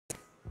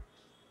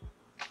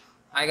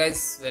Hi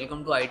guys,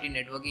 welcome to IT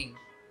networking.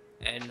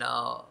 And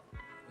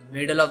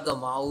middle of the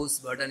mouse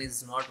button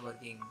is not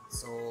working.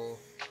 So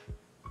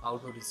how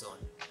to resolve?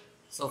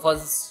 So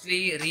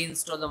firstly,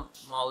 reinstall the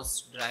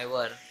mouse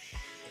driver.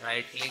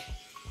 Right click,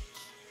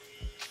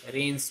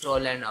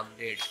 reinstall and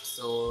update.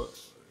 So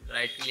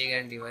right click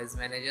and device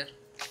manager.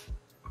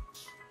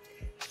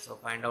 So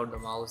find out the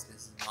mouse.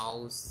 This is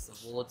mouse.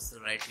 So both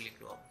right click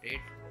to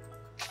update.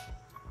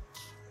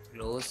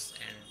 Close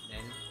and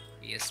then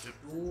PS2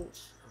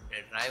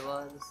 update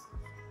drivers.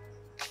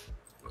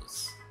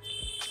 Close.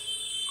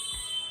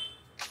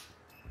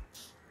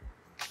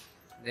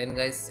 Then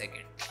guys,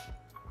 second.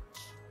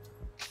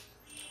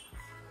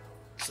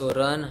 So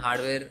run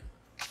hardware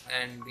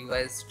and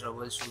device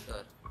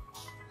troubleshooter.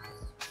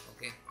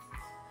 Okay.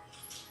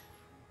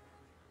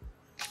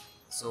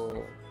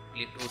 So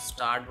click to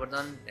start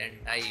button, then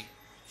type.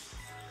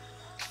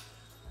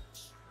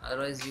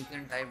 Otherwise you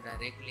can type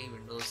directly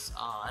Windows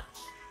R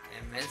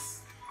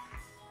MS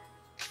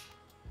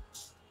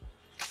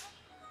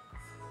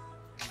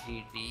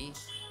DT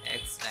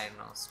X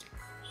diagnostic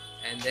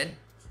and then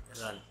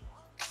run.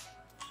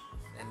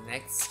 Then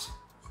next.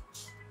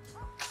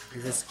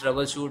 This is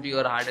troubleshoot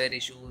your hardware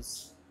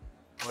issues.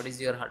 What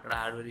is your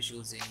hardware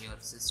issues in your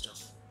system?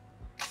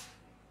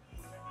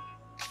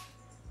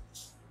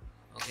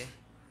 Okay,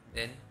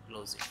 then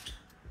close it.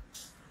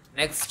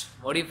 Next,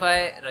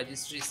 modify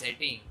registry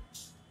setting.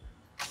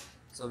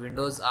 So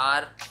Windows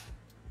R,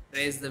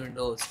 press the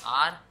Windows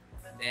R,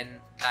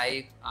 then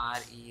type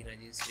re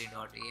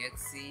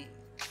registry.exe,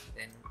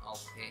 then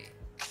OK.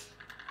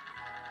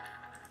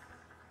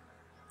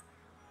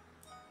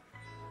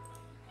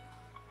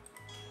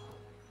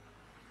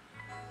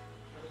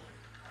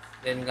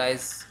 Then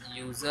guys,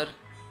 user.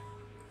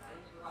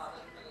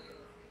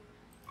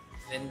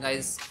 Then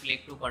guys,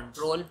 click to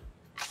control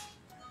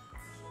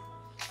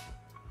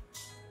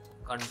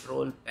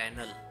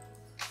panel.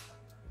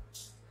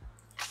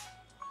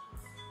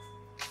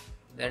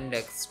 Then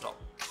desktop.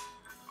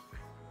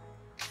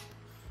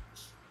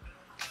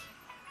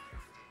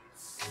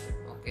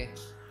 Okay.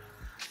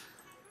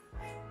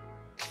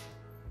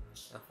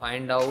 So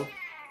find out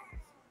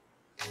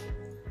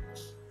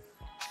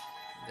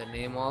the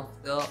name of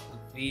the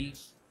wheel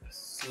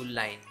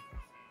line.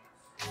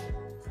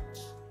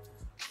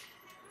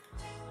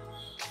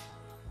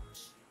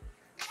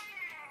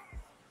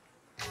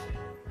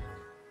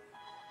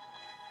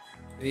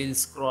 Wheel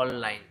scroll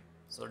line.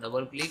 So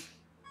double click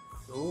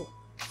to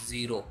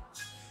 0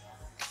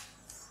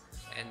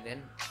 and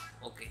then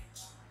OK.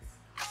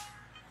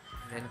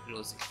 Then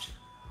close it.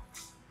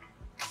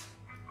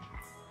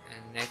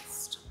 And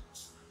next.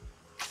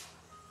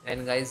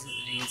 Then guys,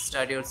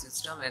 restart your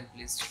system and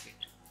please check it.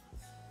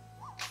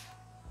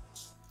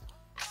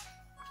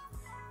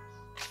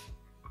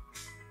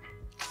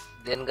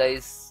 Then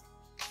guys,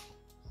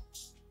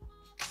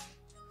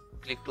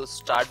 click to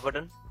start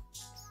button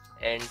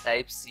and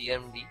type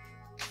CMD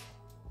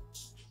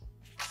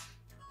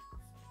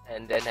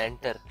and then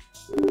enter.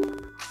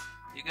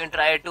 You can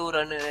try to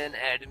run an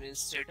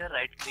administrator.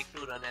 Right click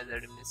to run as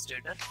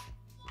administrator.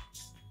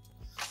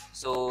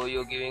 So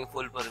you're giving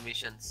full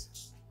permissions.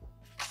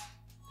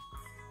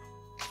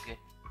 Okay.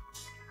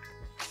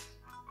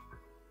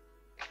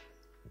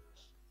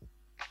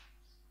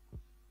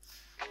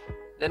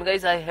 Then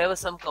guys, I have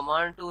some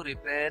command to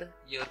repair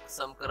your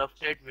some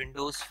corrupted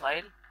Windows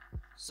file.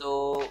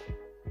 So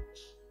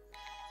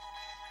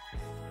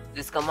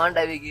this command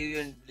I will give you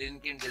in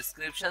link in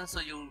description, so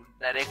you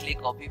directly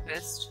copy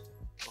paste.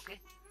 Okay.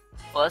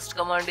 First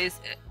command is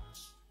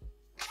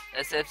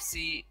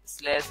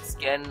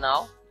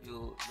sfc/scannow.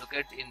 You look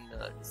at in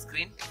the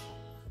screen.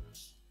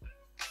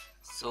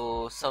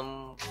 So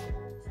some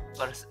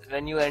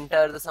when you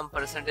enter some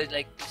percentage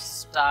like to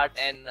start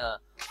and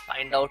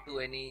find out to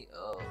any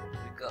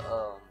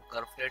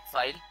corrupted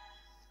file.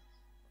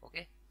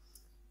 Okay.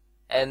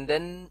 And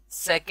then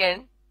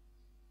second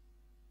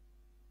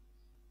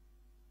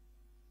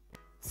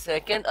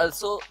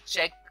also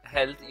check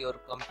health your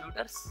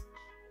computers,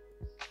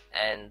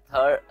 and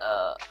third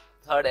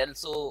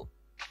also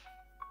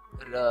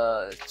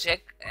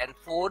check, and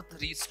fourth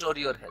restore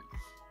your health.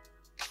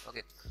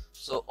 Okay,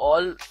 so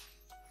all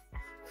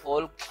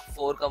four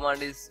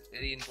command is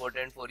very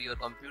important for your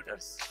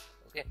computers.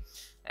 Okay,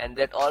 and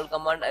that all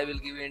command I will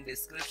give you in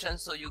description,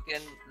 so you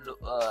can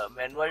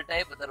manual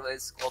type,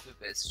 otherwise copy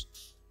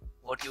paste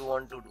what you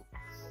want to do.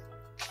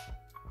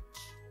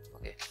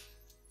 Okay,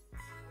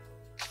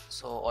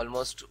 so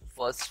almost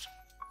first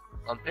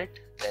complete,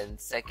 then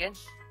second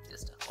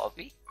just a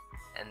copy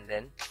and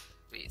then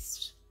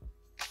paste,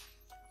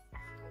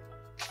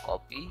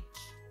 copy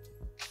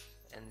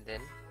and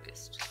then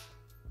paste.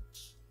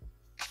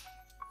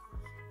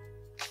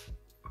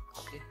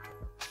 Okay,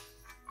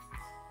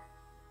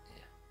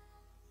 yeah.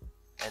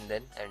 And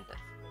then enter.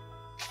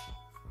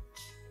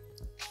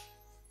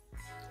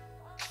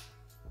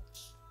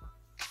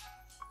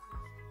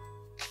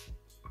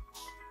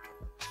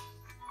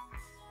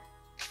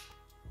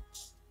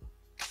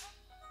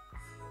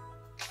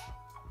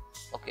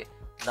 Okay,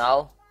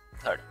 now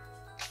third.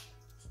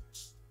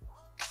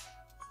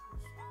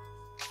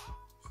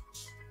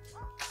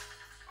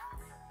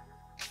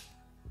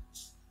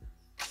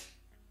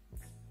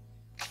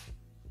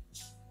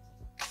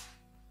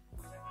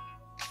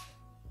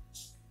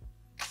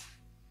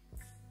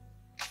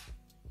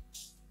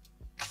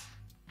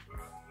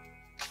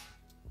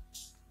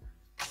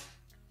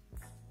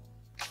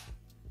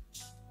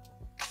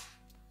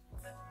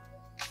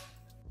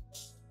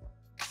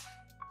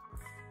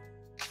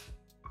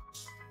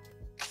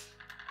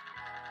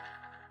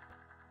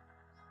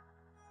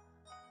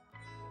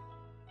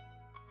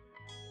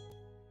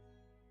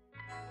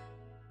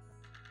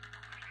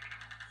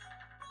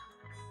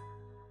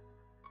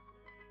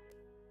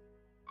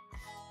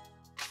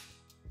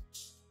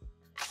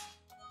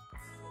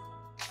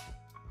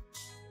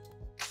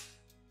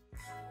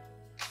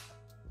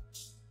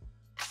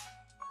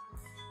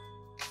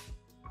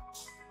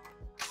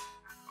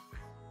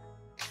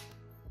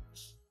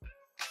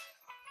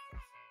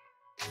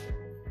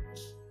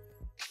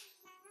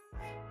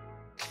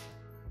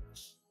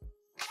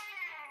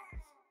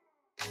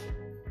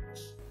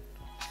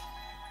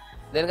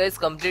 Then guys,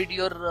 complete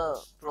your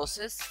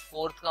process.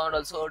 Fourth command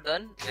also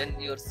done. When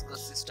your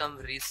system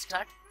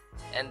restart,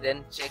 and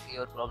then check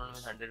your problem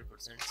is 100%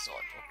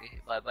 solved. Okay,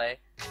 bye bye,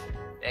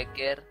 take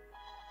care,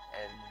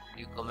 and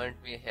you comment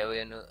me have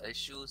any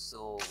issue,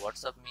 so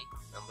WhatsApp me,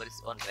 number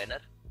is on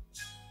banner.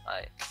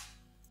 Bye.